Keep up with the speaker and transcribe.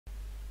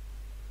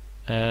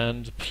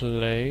and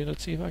play.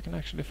 Let's see if I can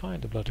actually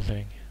find the bloody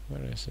thing.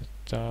 Where is it?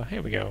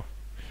 Here we go.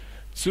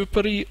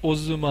 Tsuppari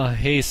Ozuma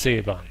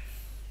Heiseiban.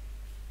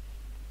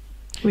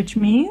 Which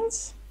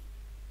means?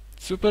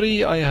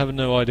 Tsuppari, I have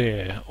no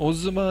idea.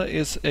 Ozuma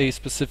is a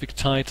specific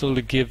title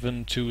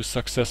given to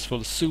successful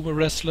sumo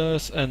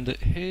wrestlers, and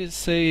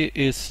Heisei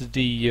is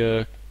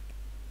the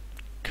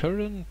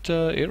current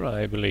era,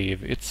 I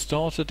believe. It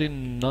started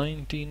in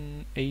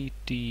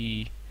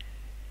 1980...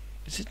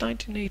 Is it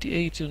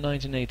 1988 or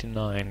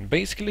 1989?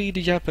 Basically,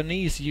 the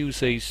Japanese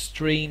use a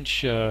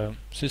strange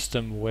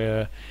system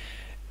where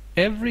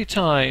every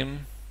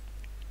time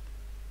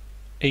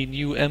a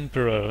new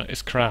emperor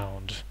is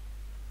crowned,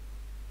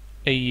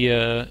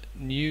 a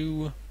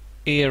new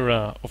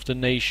era of the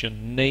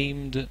nation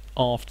named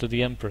after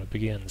the emperor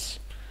begins.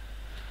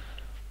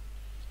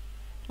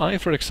 I,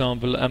 for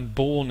example, am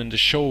born in the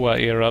Showa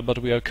era, but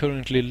we are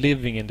currently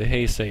living in the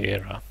Heisei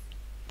era.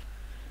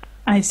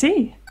 I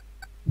see.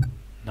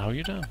 Now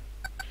you know.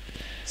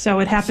 So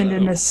it happened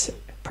in this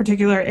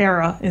particular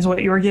era, is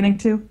what you were getting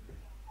to?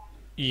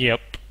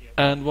 Yep.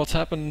 And what's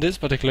happened in this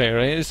particular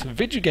era is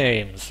video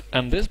games.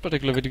 And this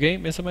particular video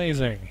game is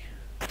amazing.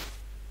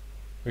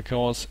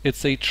 Because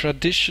it's a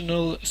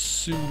traditional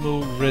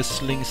sumo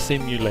wrestling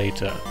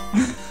simulator.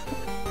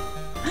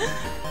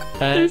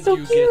 And so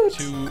you cute. get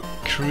to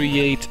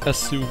create a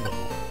sumo.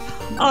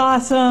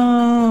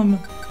 Awesome!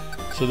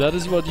 So that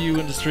is what you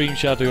in the stream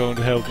chat are going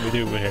to help me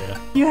do here.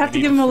 You have to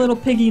give him a little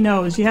piggy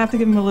nose. You have to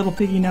give him a little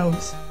piggy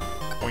nose.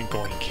 Oink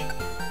oink.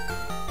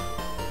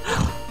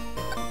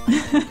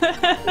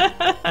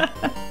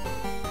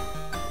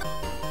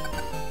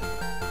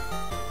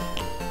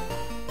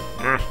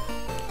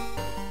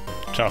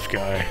 Tough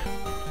guy.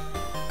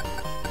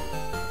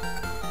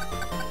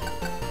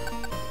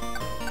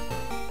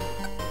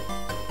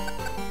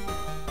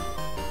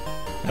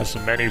 As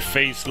many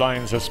face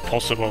lines as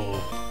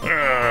possible.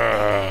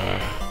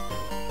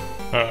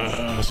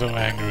 So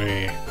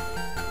angry.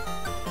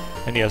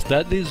 And yes,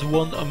 that is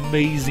one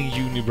amazing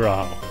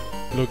unibrow.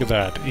 Look at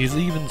that. He's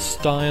even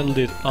styled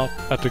it up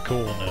at the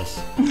corners.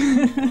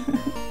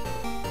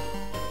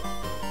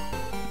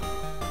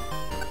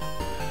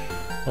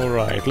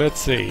 Alright, let's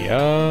see.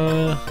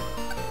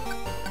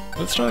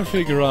 Let's try and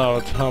figure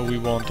out how we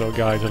want our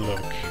guy to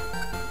look.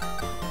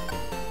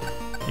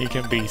 He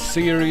can be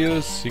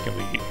serious, he can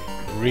be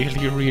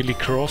really, really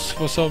cross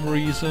for some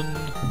reason,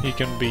 he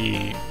can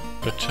be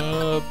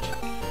perturbed,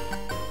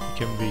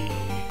 he can be...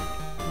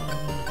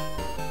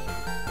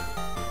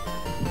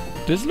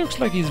 This looks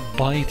like he's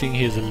biting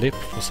his lip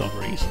for some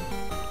reason.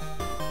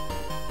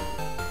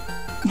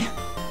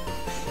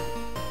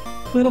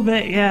 A little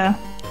bit, yeah.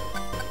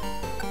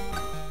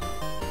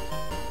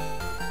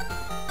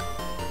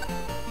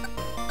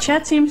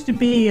 Chat seems to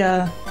be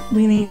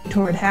leaning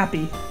toward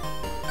happy.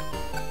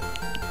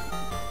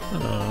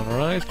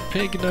 Alright,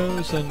 pig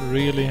nose and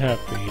really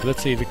happy.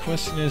 Let's see, the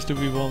question is, do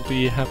we want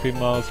the happy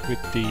mouth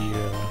with the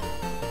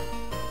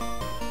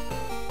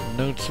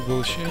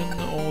noticeable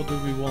chin, or do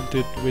we want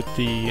it with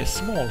the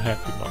small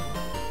happy mouth?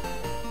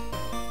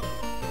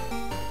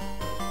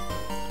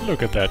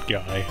 Look at that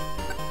guy.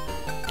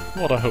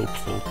 What a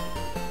hopeful.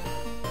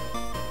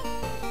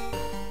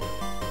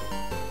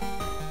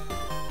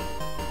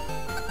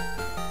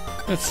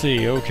 Let's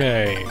see,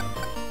 okay.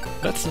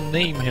 Let's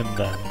name him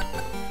then.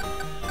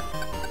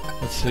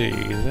 Let's see,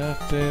 that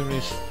there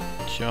is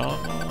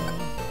Jama.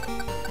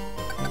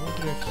 I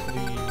wonder if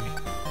the...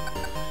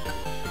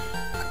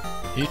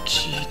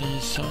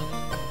 Ichi-ni-san...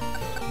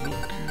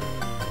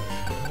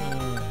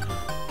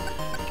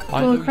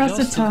 Well, across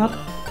the top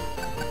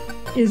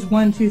is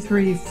 1, 2,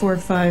 3, 4,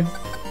 5,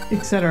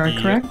 etc.,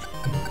 Yep. correct?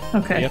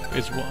 Okay. Yep,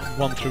 it's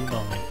 1 through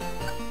 9.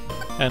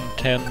 And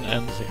 10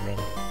 and 0.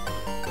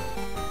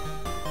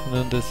 And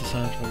then there's the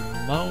sign for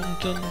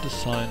mountain, the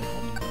sign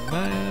for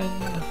man.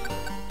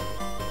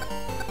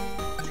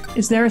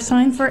 Is there a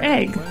sign for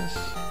egg?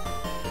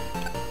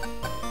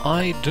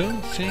 I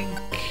don't think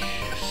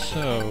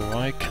so.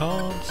 I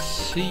can't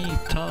see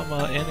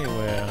Tama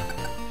anywhere.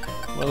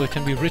 Well, it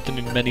can be written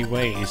in many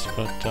ways,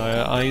 but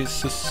I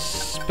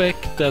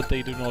suspect that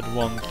they do not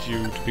want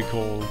you to be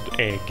called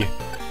Egg.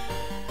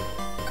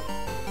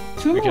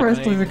 Sumo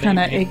wrestlers are kind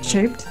of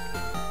egg-shaped.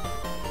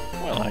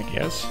 Well, I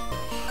guess.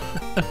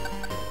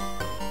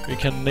 We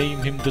can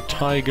name him the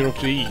Tiger of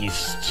the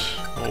East,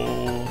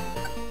 or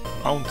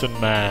Mountain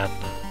Man.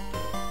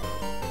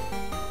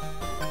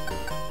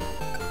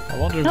 I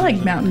wonder if I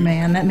like Mountain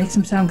Man. That makes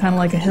him sound kind of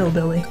like a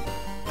hillbilly.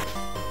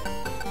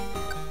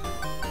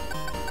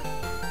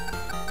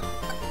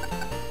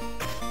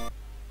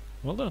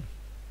 Well done.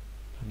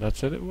 And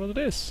that's it, what it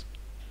is.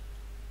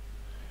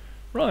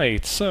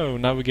 Right, so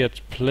now we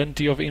get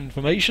plenty of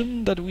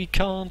information that we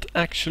can't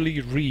actually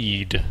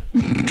read.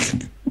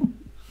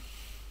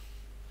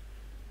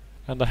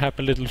 And a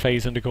happy little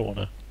face in the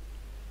corner.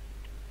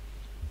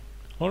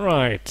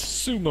 Alright,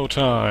 sumo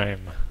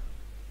time.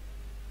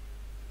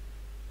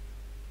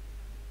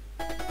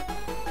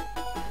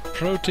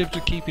 Pro tip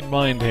to keep in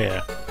mind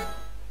here.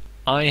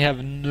 I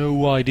have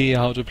no idea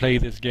how to play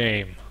this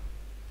game.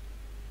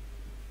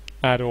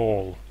 at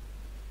all.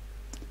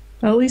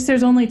 Well, at least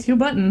there's only 2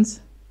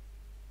 buttons.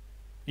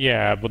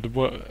 Yeah, but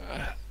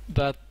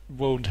that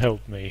won't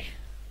help me.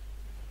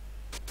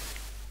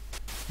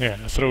 Yeah,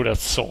 throw that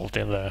salt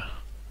in there.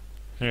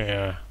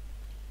 Yeah.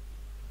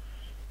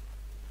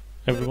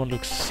 Everyone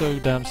looks so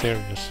damn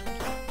serious.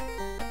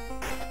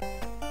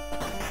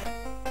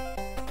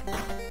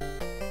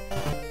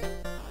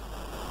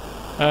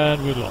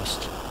 And we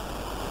lost.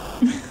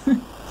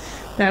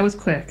 That was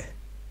quick.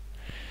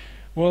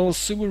 Well,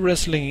 sumo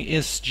wrestling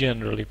is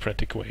generally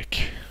pretty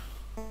quick.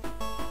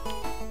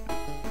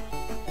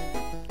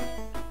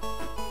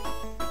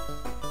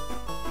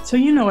 So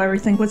you know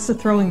everything. What's the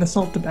throwing the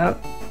salt about?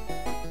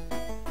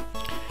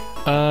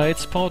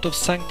 It's part of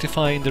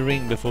sanctifying the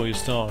ring before you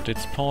start.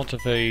 It's part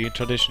of a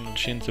traditional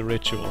Shinto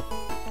ritual.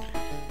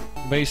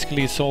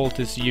 Basically, salt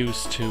is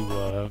used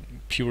to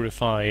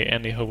purify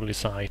any holy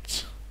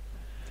site.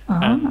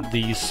 And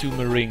the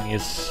sumo ring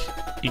is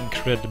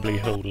incredibly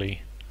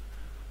holy.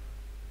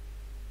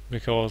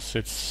 Because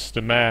it's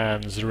the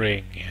man's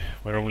ring,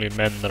 where only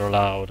men are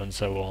allowed and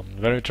so on.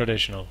 Very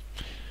traditional.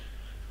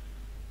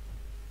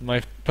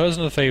 My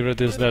personal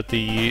favorite is that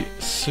the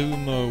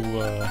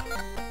sumo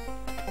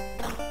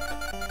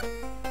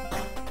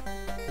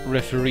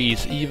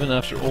referees, even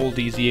after all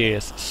these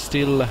years,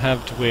 still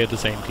have to wear the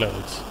same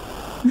clothes.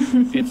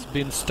 It's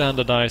been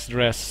standardized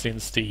dress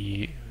since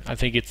I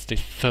think it's the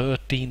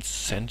 13th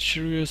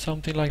century or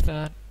something like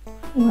that.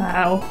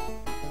 Wow.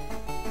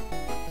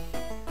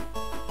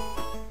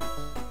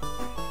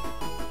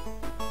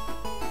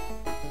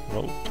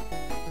 Rope.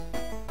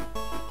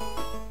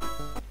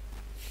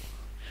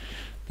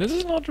 This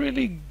is not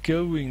really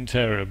going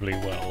terribly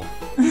well.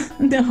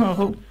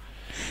 No.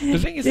 The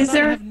thing is that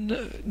I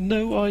have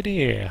no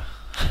idea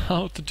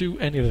how to do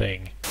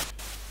anything.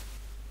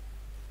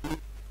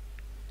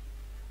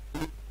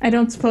 I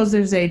don't suppose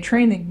there's a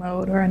training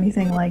mode or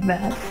anything like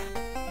that.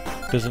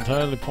 It's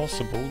entirely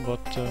possible, but...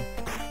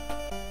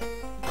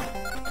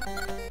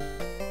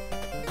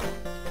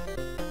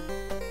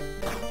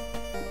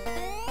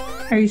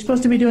 Are you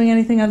supposed to be doing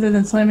anything other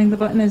than slamming the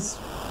button as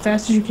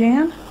fast as you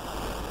can?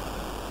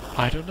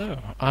 I don't know.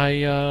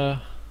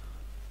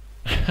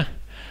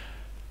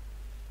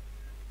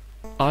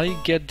 I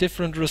get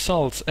different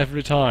results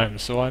every time,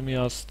 so I'm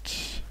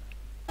just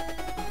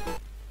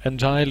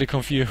entirely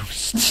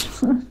confused.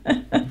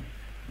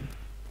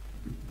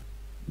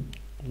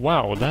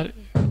 Wow, that...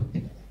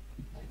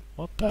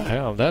 What the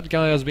hell? That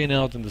guy has been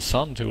out in the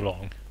sun too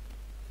long.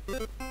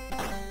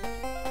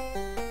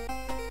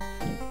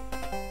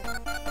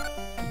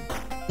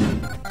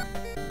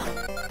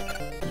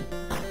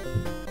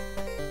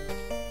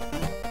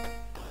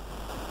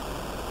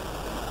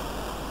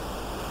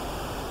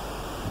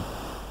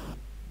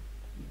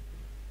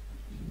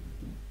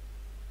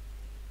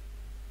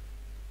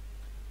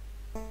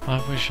 I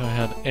wish I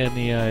had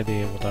any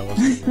idea what I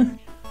was doing.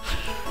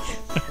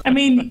 I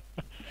mean,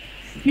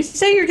 you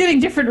say you're getting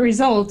different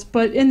results,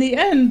 but in the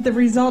end, the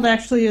result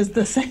actually is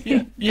the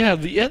same. Yeah,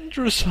 the end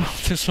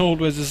result is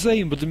always the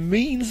same, but the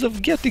means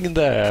of getting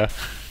there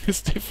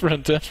is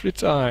different every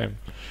time.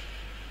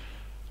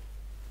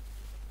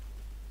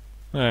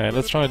 Alright,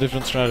 let's try a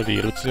different strategy.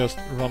 Let's just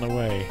run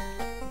away.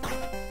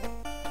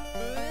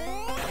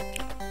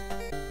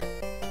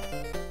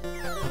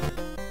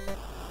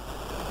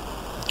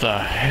 The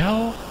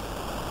hell?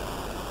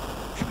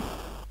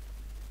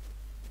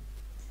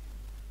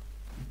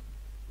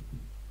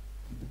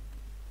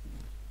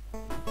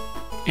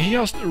 He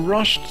just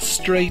rushed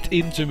straight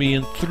into me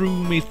and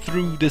threw me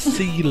through the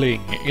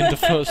ceiling in the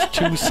first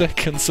 2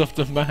 seconds of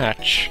the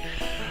match.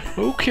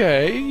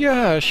 Okay,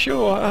 yeah,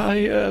 sure,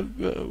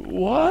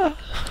 what?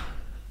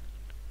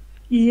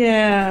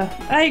 Yeah,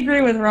 I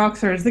agree with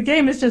Roxers. The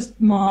game is just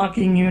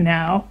mocking you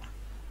now.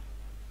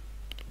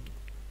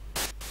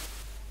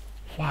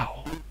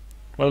 Wow.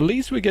 Well, at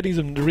least we're getting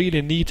some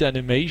really neat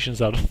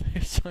animations out of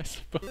this, I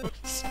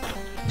suppose.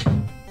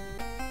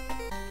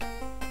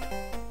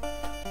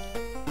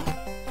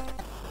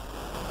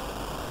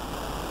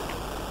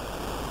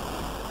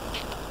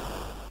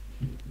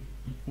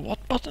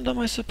 What button am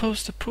I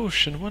supposed to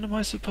push, and when am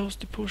I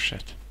supposed to push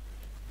it?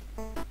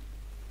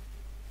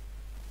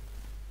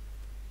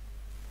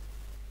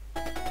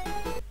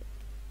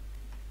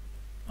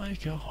 My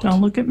god.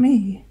 Don't look at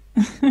me.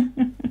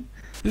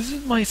 This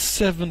is my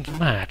 7th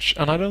match,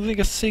 and I don't think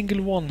a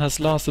single one has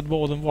lasted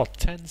more than, what,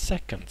 10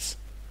 seconds?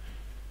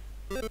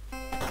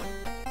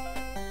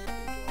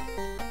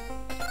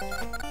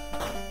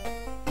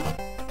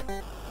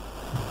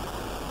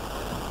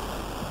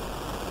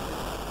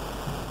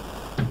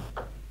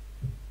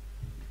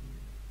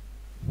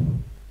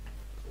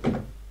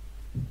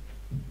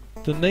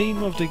 The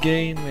name of the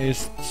game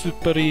is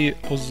Tsuppari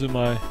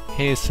Ozuma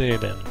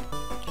Heiseiban.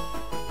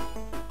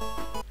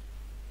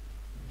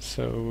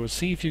 So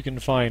see if you can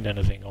find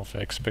anything off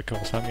X,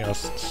 because I'm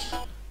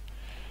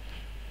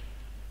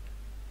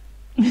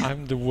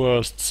the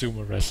worst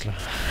sumo wrestler.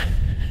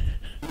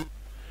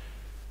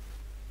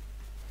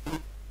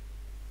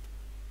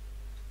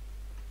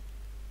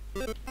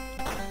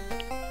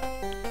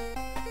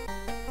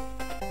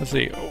 Let's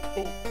see. Oh.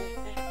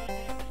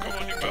 Come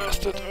on, you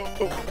bastard.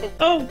 Oh.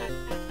 Oh!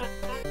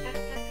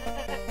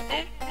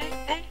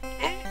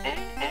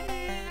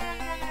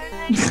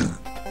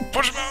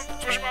 Push him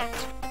out! Push him out!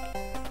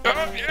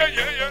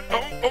 Yeah.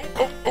 Oh.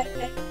 Oh,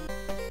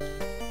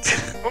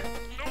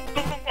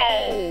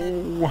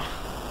 no.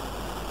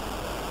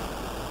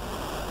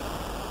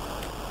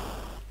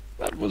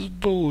 That was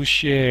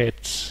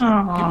bullshit.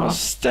 Aww. He was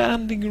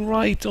standing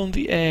right on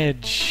the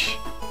edge.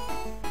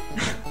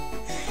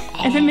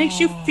 If it makes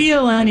you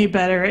feel any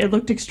better, it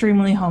looked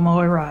extremely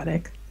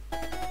homoerotic.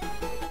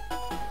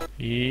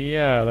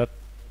 Yeah, that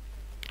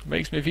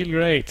makes me feel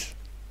great.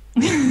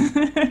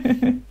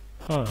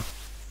 Huh.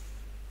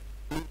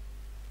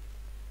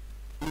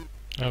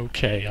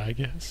 Okay, I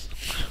guess.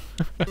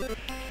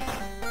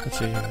 Let's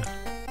see.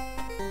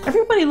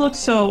 Everybody looks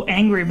so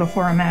angry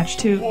before a match,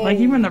 too. Whoa. Like,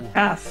 even the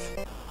ref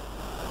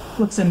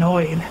looks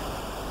annoyed.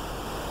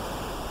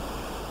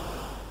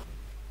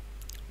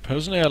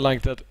 Personally, I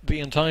like that the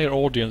entire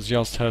audience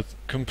just had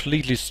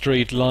completely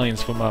straight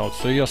lines for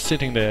mouths. They're just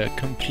sitting there,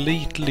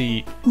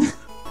 completely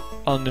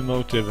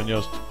unemotive and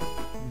just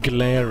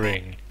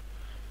glaring.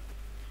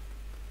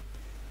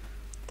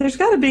 There's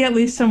got to be at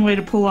least some way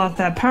to pull off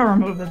that power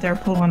move that they're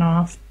pulling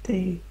off.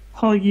 They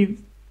haul you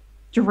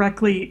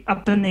directly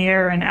up in the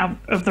air and out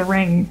of the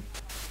ring.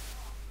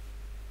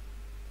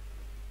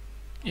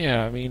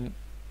 Yeah, I mean,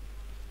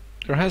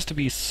 there has to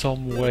be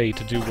some way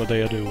to do what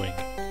they are doing.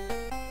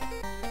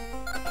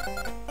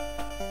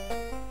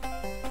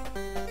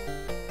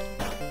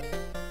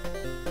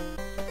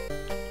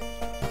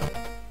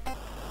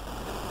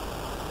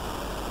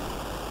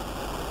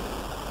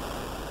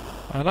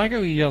 I like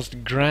how he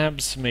just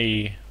grabs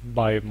me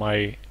by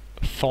my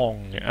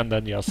thong and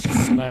then just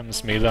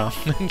slams me down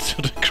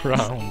into the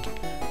ground.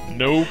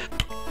 Nope.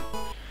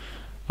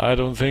 I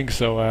don't think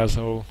so,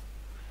 asshole.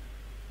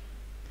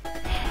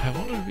 I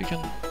wonder if we can...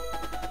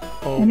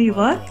 Oh Any my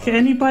luck? God.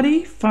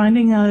 Anybody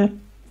finding a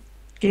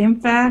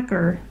game fac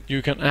or...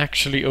 You can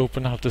actually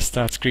open up the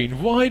stat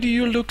screen. Why do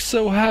you look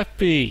so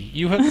happy?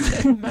 You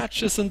have 10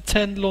 matches and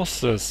 10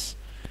 losses.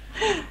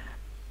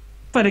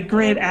 But a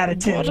great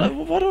attitude.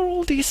 What are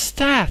all these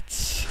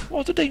stats?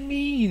 What do they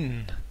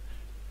mean?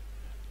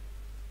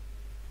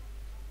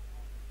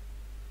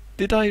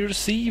 Did I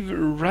receive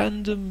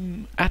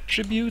random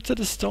attributes at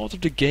the start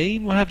of the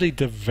game? Or have they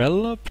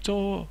developed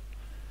or...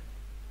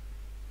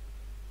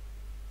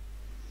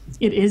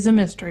 It is a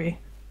mystery.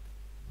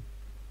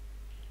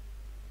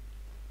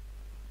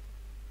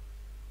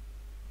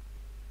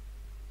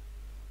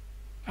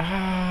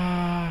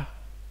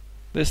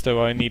 This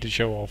though I need to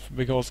show off,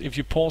 because if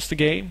you pause the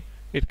game,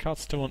 it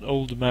cuts to an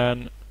old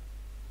man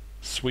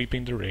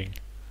sweeping the ring.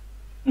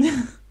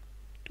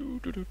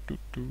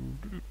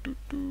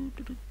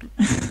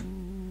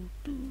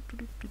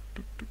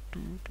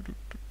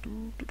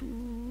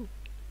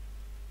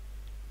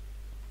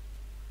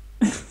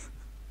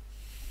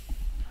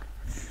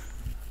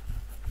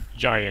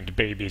 Giant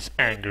babies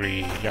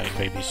angry, giant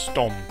babies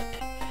stomp.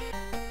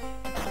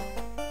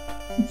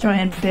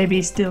 Giant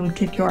baby still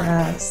kick your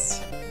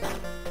ass.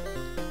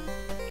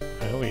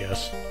 Hell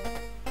yes.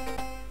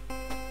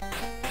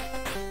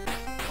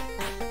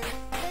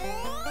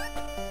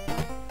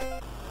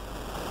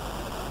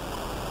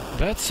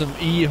 That's some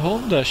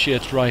E-Honda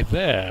shit right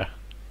there.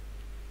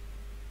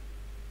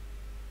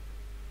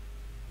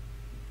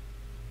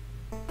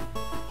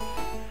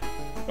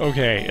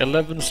 Okay,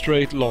 11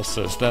 straight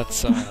losses.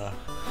 That's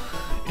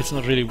it's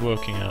not really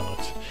working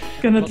out.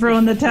 Gonna throw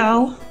in the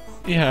towel?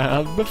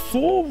 Yeah,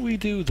 before we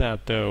do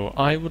that though,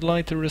 I would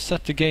like to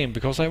reset the game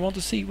because I want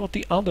to see what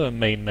the other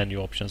main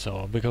menu options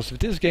are. Because if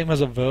this game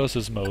has a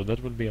versus mode,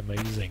 that would be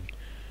amazing.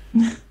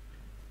 Let's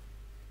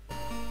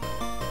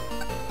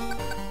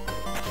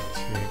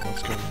see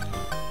what's going on.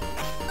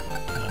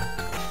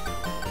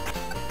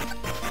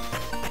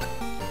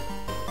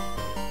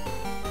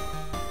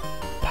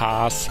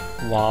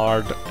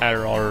 Password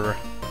error.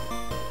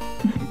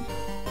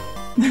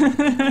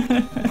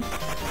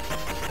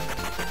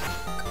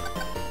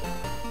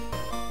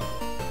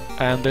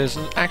 And there's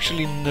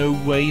actually no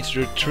way to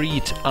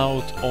retreat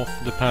out of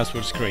the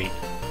password screen.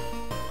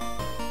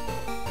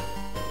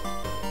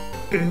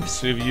 Oops.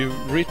 So if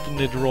you've written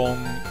it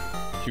wrong,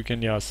 you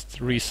can just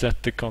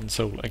reset the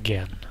console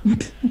again.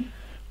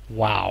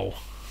 Wow.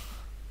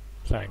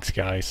 Thanks,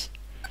 guys.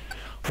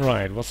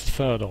 Right, what's the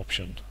third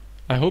option?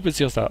 I hope it's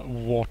just a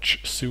watch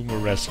sumo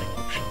wrestling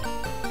option.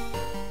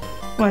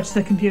 Watch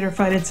the computer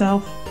fight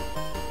itself.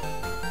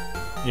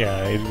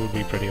 Yeah, it would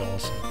be pretty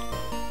awesome.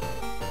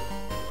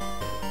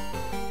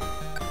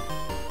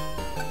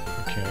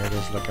 Okay,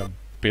 there's like a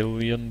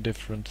billion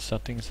different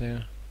settings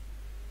here.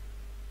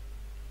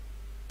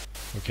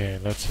 Okay,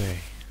 let's see.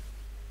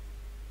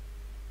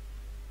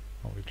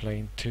 Are we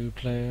playing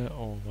 2-player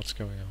or what's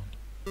going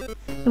on?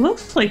 It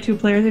looks like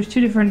 2-player. There's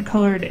 2 different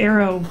colored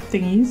arrow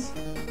thingies.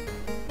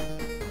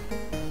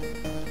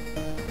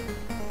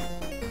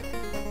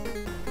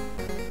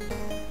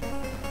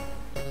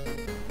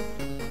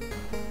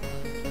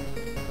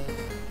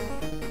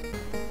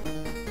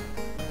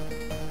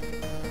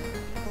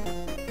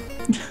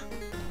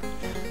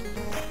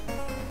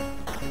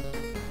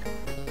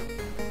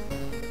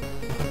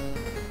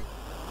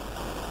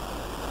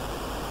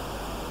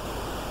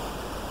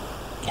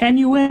 Can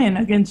you win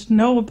against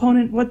no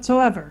opponent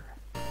whatsoever?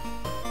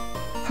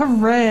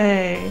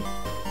 Hooray!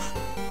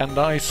 And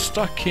I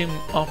stuck him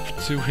up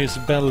to his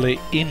belly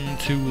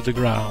into the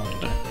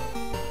ground.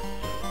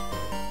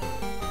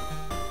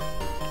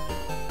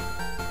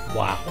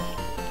 Wow.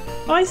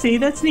 Oh, I see.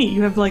 That's neat.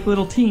 You have like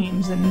little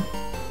teams, and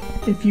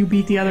if you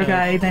beat the other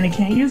guy, then he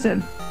can't use it.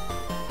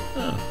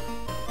 Oh.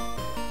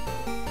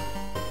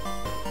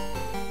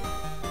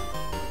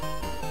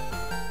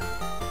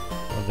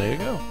 Well, there you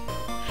go.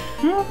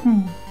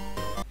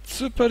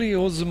 Tsuppari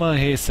Ozuma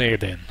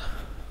Heiseiban.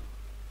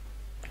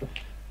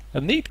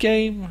 A neat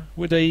game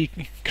with a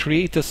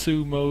create a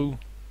sumo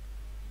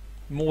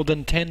more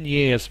than 10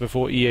 years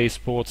before EA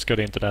Sports got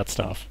into that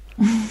stuff.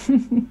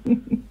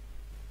 That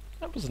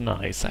was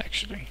nice,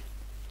 actually.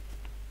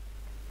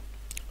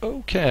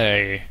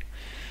 Okay.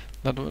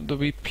 Now, do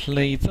we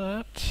play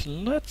that?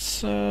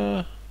 Let's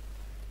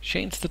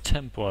change the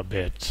tempo a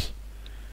bit.